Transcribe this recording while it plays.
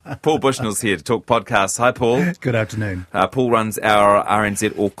Paul Bushnell's here to talk podcasts. Hi, Paul. Good afternoon. Paul runs our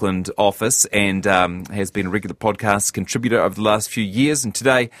RNZ Auckland office and has been a regular podcast contributor over the last few years. And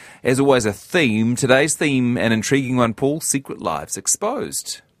today, as always, a theme. Today's theme, an intriguing one, Paul, Secret Lives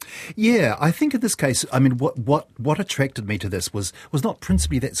Exposed. Yeah, I think in this case, I mean, what attracted me to this was not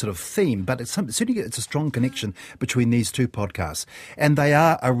principally that sort of theme, but certainly it's a strong connection between these two podcasts. And they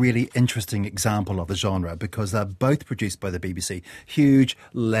are a really interesting example of the genre because they're both produced by the BBC. Huge,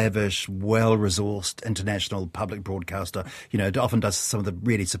 lavish, well-resourced international public broadcaster. You know, it often does some of the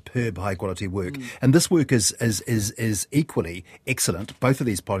really superb high-quality work. And this work is equally excellent. Both of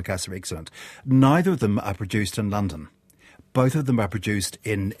these podcasts are excellent. Neither of them are produced in London. Both of them are produced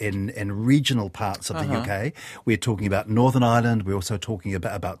in regional parts of the UK. We're talking about Northern Ireland. We're also talking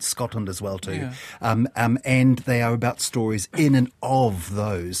about Scotland as well too. Yeah. And they are about stories in and of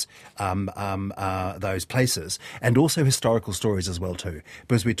those places, and also historical stories as well too.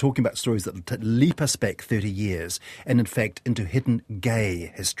 Because we're talking about stories that leap us back 30 years, and in fact into hidden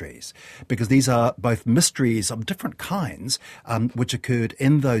gay histories. Because these are both mysteries of different kinds, which occurred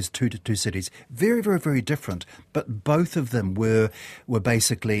in those two cities. Very, very, very different, but both of them were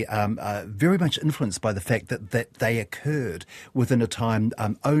basically very much influenced by the fact that they occurred within a time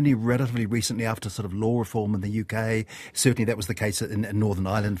only relatively recently after sort of law reform in the UK. Certainly that was the case in Northern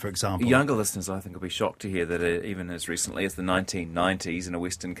Ireland, for example. Younger listeners, I think, will be shocked to hear that even as recently as the 1990s in a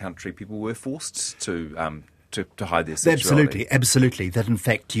Western country, people were forced to hide their sexuality. Absolutely. That in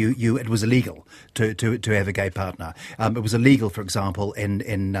fact, it was illegal to have a gay partner. It was illegal, for example,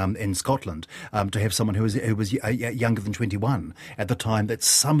 in Scotland, to have someone who was younger than 21 at the time that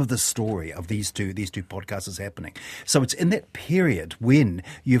some of the story of these two podcasts is happening. So it's in that period when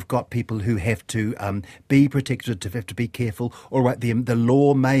you've got people who have to be protected, have to be careful. All right, the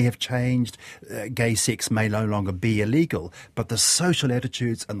law may have changed, gay sex may no longer be illegal, but the social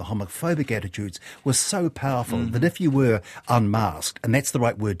attitudes and the homophobic attitudes were so powerful that if you were unmasked, and that's the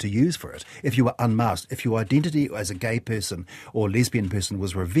right word to use for it, if you were unmasked, if your identity as a gay person or lesbian person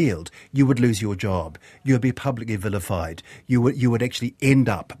was revealed, you would lose your job. You would be publicly vilified. You would actually end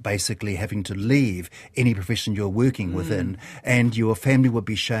up basically having to leave any profession you're working within, and your family would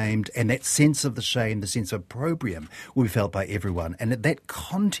be shamed, and that sense of the shame, the sense of opprobrium will be felt by everyone. And that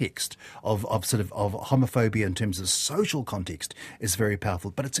context of homophobia in terms of social context is very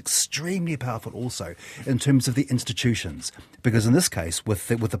powerful, but it's extremely powerful also in terms of the institutions, because in this case with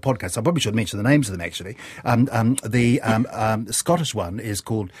the podcast, I probably should mention the names of them actually. The Scottish one is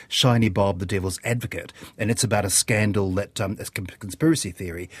called Shiny Bob the Devil's Advocate, and it's about a scandal that is conspiracy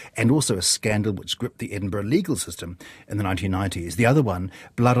theory, and also a scandal which gripped the Edinburgh legal system in the 1990s. The other one,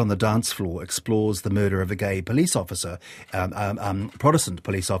 Blood on the Dance Floor, explores the murder of a gay police officer, Protestant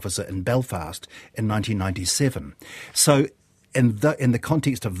police officer in Belfast in 1997. So in the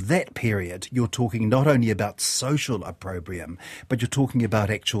context of that period, you're talking not only about social opprobrium, but you're talking about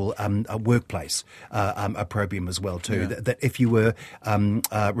actual workplace opprobrium as well too. Yeah. That if you were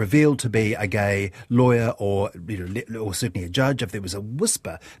revealed to be a gay lawyer or certainly a judge, if there was a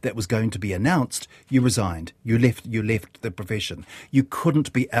whisper that was going to be announced, you resigned. You left the profession. You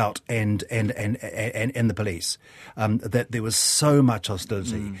couldn't be out and in the police. That there was so much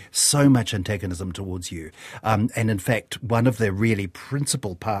hostility, so much antagonism towards you, and in fact, one of the really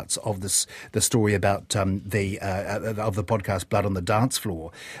principal parts of the story about the podcast Blood on the Dance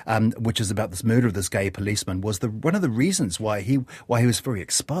Floor, which is about this murder of this gay policeman, was one of the reasons why he was very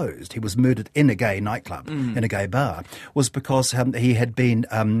exposed. He was murdered in a gay nightclub, in a gay bar, was because he had been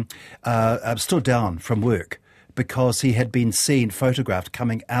stood down from work because he had been photographed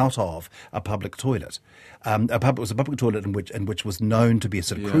coming out of a public toilet. It was a public toilet in which was known to be a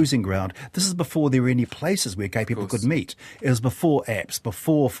sort of cruising ground. This is before there were any places where gay people could meet. It was before apps,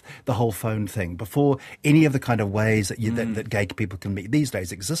 before the whole phone thing, before any of the kind of ways that gay people can meet these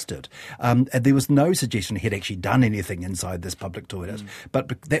days existed. And there was no suggestion he had actually done anything inside this public toilet, but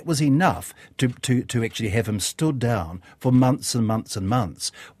that was enough to actually have him stood down for months and months and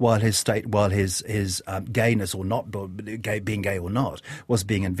months while his gayness or not, being gay or not, was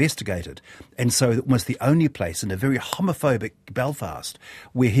being investigated. And so almost the only place in a very homophobic Belfast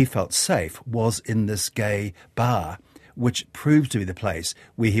where he felt safe was in this gay bar, which proved to be the place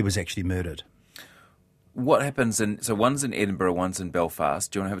where he was actually murdered. What happens so one's in Edinburgh, one's in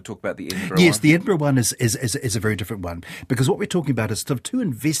Belfast. Do you want to have a talk about the Edinburgh Yes, one? the Edinburgh one is a very different one, because what we're talking about is sort of two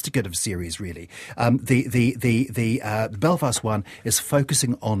investigative series, really. The Belfast one is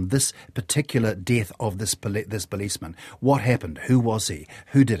focusing on this particular death of this policeman. What happened? Who was he?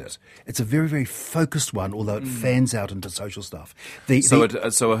 Who did it? It's a very, very focused one, although it fans out into social stuff. So a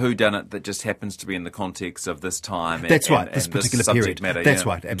whodunit that just happens to be in the context of this time. That's right, this and particular subject period. Matter, That's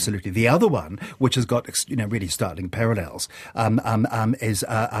right, absolutely. The other one, which has got really startling parallels,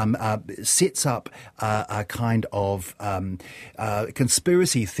 sets up a kind of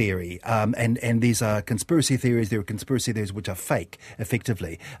conspiracy theory, and these are conspiracy theories. There are conspiracy theories which are fake,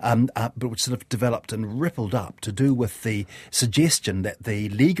 effectively, but which sort of developed and rippled up to do with the suggestion that the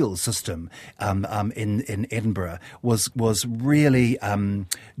legal system in Edinburgh was really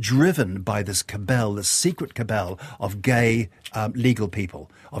driven by this cabal, this secret cabal of gay legal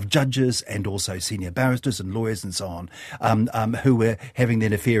people, of judges and also senior barristers and lawyers and so on, who were having their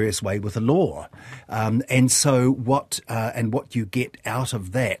nefarious way with the law. And so what you get out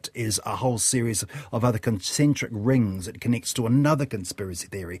of that is a whole series of other concentric rings. It connects to another conspiracy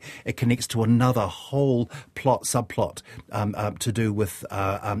theory. It connects to another whole subplot to do with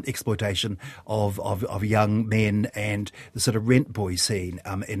exploitation of young men and the sort of rent boy scene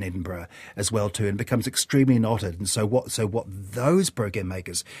in Edinburgh as well too, and becomes extremely knotted. And so what those program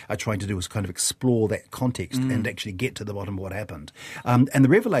makers are trying to do is kind of explore that context and actually get to the bottom of what happened. And the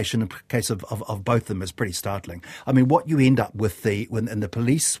revelation in the case of both of them is pretty startling. I mean, what you end up with in the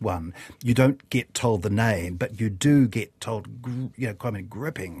police one, you don't get told the name, but you do get told quite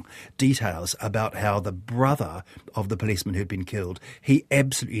gripping details about how the brother of the policeman who'd been killed, he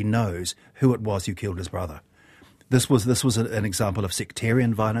absolutely knows who it was who killed his brother. This was an example of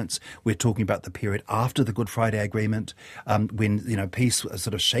sectarian violence. We're talking about the period after the Good Friday Agreement, when peace, a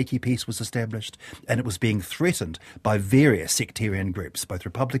sort of shaky peace, was established, and it was being threatened by various sectarian groups, both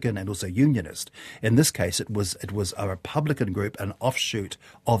Republican and also Unionist. In this case, it was a Republican group, an offshoot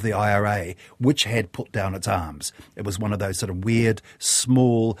of the IRA, which had put down its arms. It was one of those sort of weird,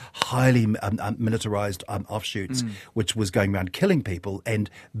 small, highly militarized offshoots, which was going around killing people. And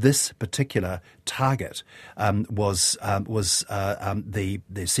this particular target was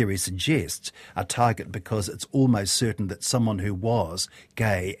the series suggests a target because it's almost certain that someone who was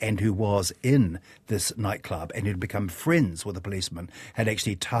gay and who was in this nightclub and who'd become friends with the policeman had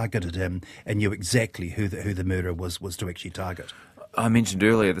actually targeted him and knew exactly who the murderer was to actually target. I mentioned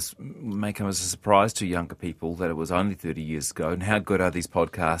earlier this may come as a surprise to younger people that it was only 30 years ago, and how good are these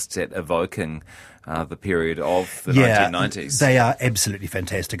podcasts at evoking the period of the 1990s? They are absolutely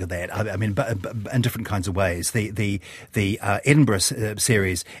fantastic at that. I mean, but in different kinds of ways. The Edinburgh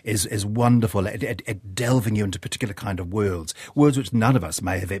series is wonderful at delving you into particular kind of worlds which none of us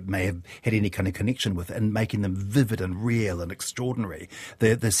may have had any kind of connection with, and making them vivid and real and extraordinary.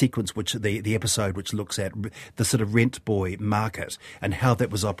 The sequence the episode which looks at the sort of rent boy market and how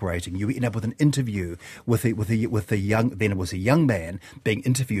that was operating. You end up with an interview with the young man being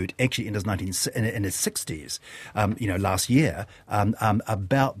interviewed actually in his 60s, last year,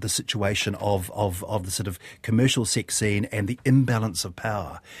 about the situation of the sort of commercial sex scene and the imbalance of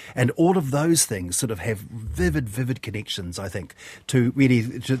power, and all of those things sort of have vivid connections, I think, to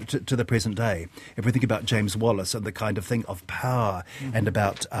really to the present day. If we think about James Wallace and the kind of thing of power and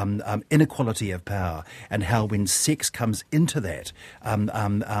about inequality of power, and how when sex comes into that,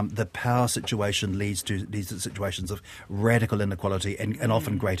 the power situation leads to situations of radical inequality and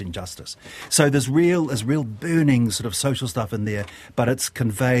often great injustice. So there's real burning sort of social stuff in there, but it's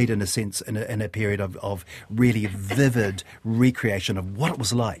conveyed in a sense in a period of really vivid recreation of what it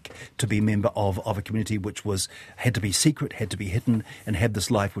was like to be a member of a community which had to be secret, had to be hidden, and had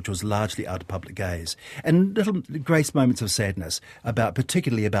this life which was largely out of public gaze. And little grace moments of sadness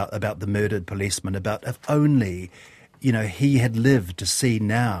particularly about the murdered policeman, about if only he had lived to see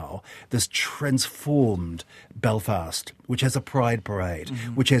now this transformed Belfast, which has a pride parade,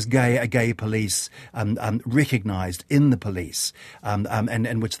 which has a gay police recognised in the police,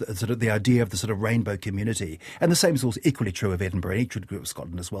 and which the idea of the sort of rainbow community, and the same is also equally true of Edinburgh and equally true of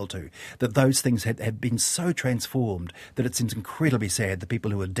Scotland as well too, that those things have been so transformed that it seems incredibly sad. The people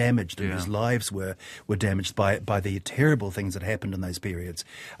who were damaged and whose lives were damaged by the terrible things that happened in those periods,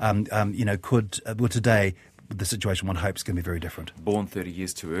 would today the situation one hopes can be very different. Born 30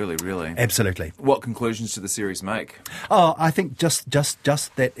 years too early, really. Absolutely. What conclusions did the series make? Oh, I think just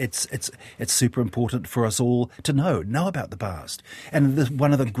that it's super important for us all to know about the past. And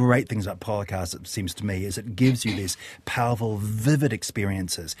one of the great things about podcasts, it seems to me, is it gives you these powerful, vivid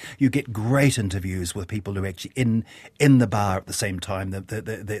experiences. You get great interviews with people who are actually in the bar at the same time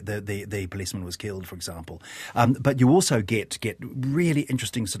the policeman was killed, for example. But you also get really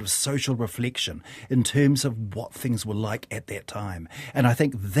interesting sort of social reflection in terms of what things were like at that time. And I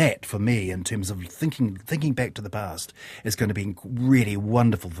think that, for me, in terms of thinking back to the past, is going to be really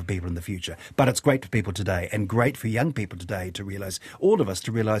wonderful for people in the future. But it's great for people today, and great for young people today to realise, all of us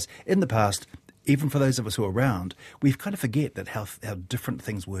to realise, in the past, even for those of us who are around, we kind of forget that how different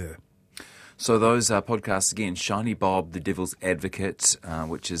things were. So those podcasts again, Shiny Bob, The Devil's Advocate,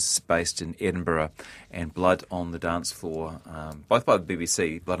 which is based in Edinburgh, and Blood on the Dance Floor, both by the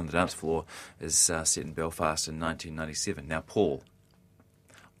BBC. Blood on the Dance Floor is set in Belfast in 1997. Now, Paul,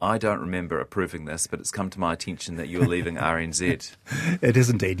 I don't remember approving this, but it's come to my attention that you're leaving RNZ. It is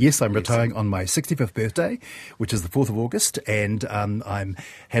indeed. Yes, I'm retiring on my 65th birthday, which is the 4th of August, and I'm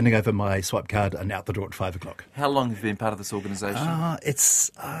handing over my swipe card and out the door at 5 o'clock. How long have you been part of this organisation?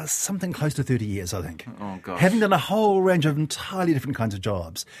 It's something close to 30 years, I think. Oh, gosh. Having done a whole range of entirely different kinds of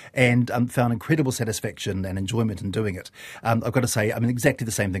jobs, and found incredible satisfaction and enjoyment in doing it. I've got to say, I'm in exactly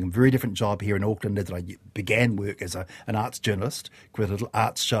the same thing. A very different job here in Auckland as I began work as an arts journalist, with a little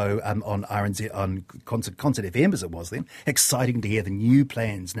arts show on RNZ, on Concert FM as it was then. Exciting to hear the new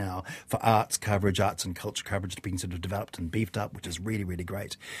plans now for arts coverage, arts and culture coverage being sort of developed and beefed up, which is really, really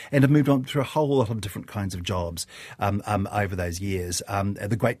great. And I've moved on through a whole lot of different kinds of jobs over those years.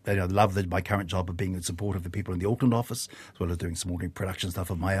 Love my current job of being in support of the people in the Auckland office, as well as doing some ordinary production stuff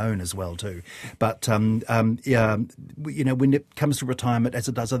of my own as well too. But when it comes to retirement, as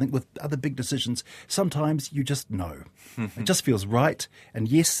it does, I think with other big decisions, sometimes you just know. It just feels right. And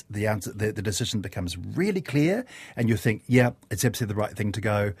yes, the decision becomes really clear, and you think, yeah, it's absolutely the right thing to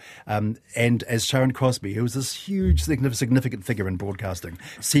go. And as Sharon Crosby, who was this huge, significant figure in broadcasting,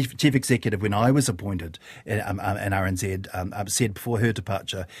 chief executive when I was appointed in RNZ, said before her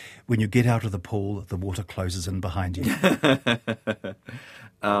departure, when you get out of the pool, the water closes in behind you.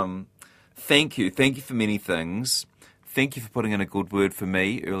 Thank you. Thank you for many things. Thank you for putting in a good word for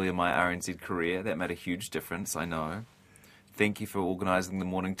me early in my RNZ career. That made a huge difference, I know. Thank you for organising the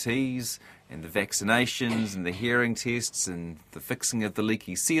morning teas and the vaccinations and the hearing tests and the fixing of the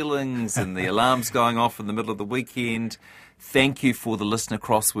leaky ceilings and the alarms going off in the middle of the weekend. Thank you for the listener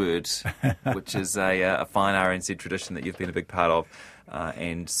crossword, which is a fine RNZ tradition that you've been a big part of,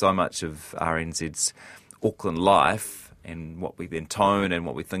 and so much of RNZ's Auckland life and what we then tone and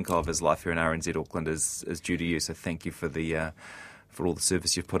what we think of as life here in RNZ Auckland is due to you. So thank you for all the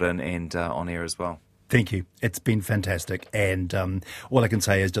service you've put in and on air as well. Thank you. It's been fantastic. And all I can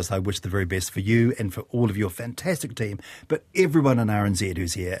say is just I wish the very best for you and for all of your fantastic team, but everyone in RNZ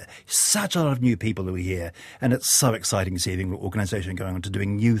who's here. Such a lot of new people who are here. And it's so exciting to see the organisation going on to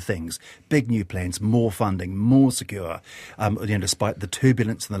doing new things, big new plans, more funding, more secure. Despite the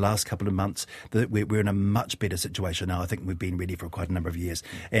turbulence in the last couple of months, we're in a much better situation now. I think we've been ready for quite a number of years.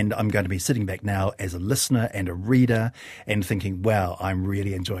 And I'm going to be sitting back now as a listener and a reader and thinking, wow, I'm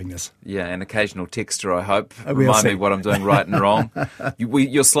really enjoying this. Yeah, an occasional texter, I hope. Remind me what I'm doing right and wrong.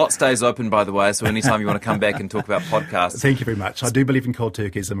 Your slot stays open, by the way, so anytime you want to come back and talk about podcasts. Thank you very much. I do believe in cold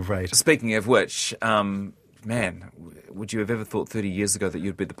turkeys, I'm afraid. Speaking of which, man, would you have ever thought 30 years ago that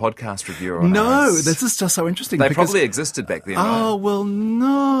you'd be the podcast reviewer? No, this is just so interesting. They probably existed back then, right? Oh, well,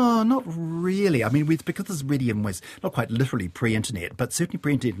 no, not really. I mean, because this medium was not quite literally pre-internet, but certainly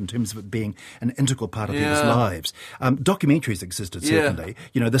pre-internet in terms of it being an integral part of people's lives. Documentaries existed, certainly.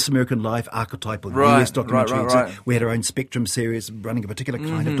 You know, This American Life, archetypal US documentary. Right. We had our own Spectrum series running a particular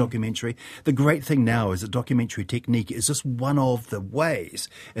kind of documentary. The great thing now is that documentary technique is just one of the ways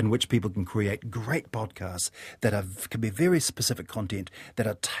in which people can create great podcasts that can be very specific content that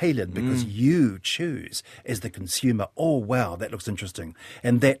are tailored because you choose as the consumer, oh, wow, that looks interesting.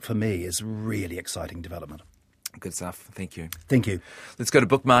 And that, for me, is really exciting development. Good stuff. Thank you. Thank you. Let's go to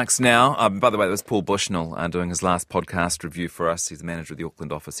bookmarks now. By the way, that was Paul Bushnell doing his last podcast review for us. He's the manager of the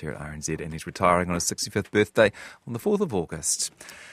Auckland office here at RNZ, and he's retiring on his 65th birthday on the 4th of August.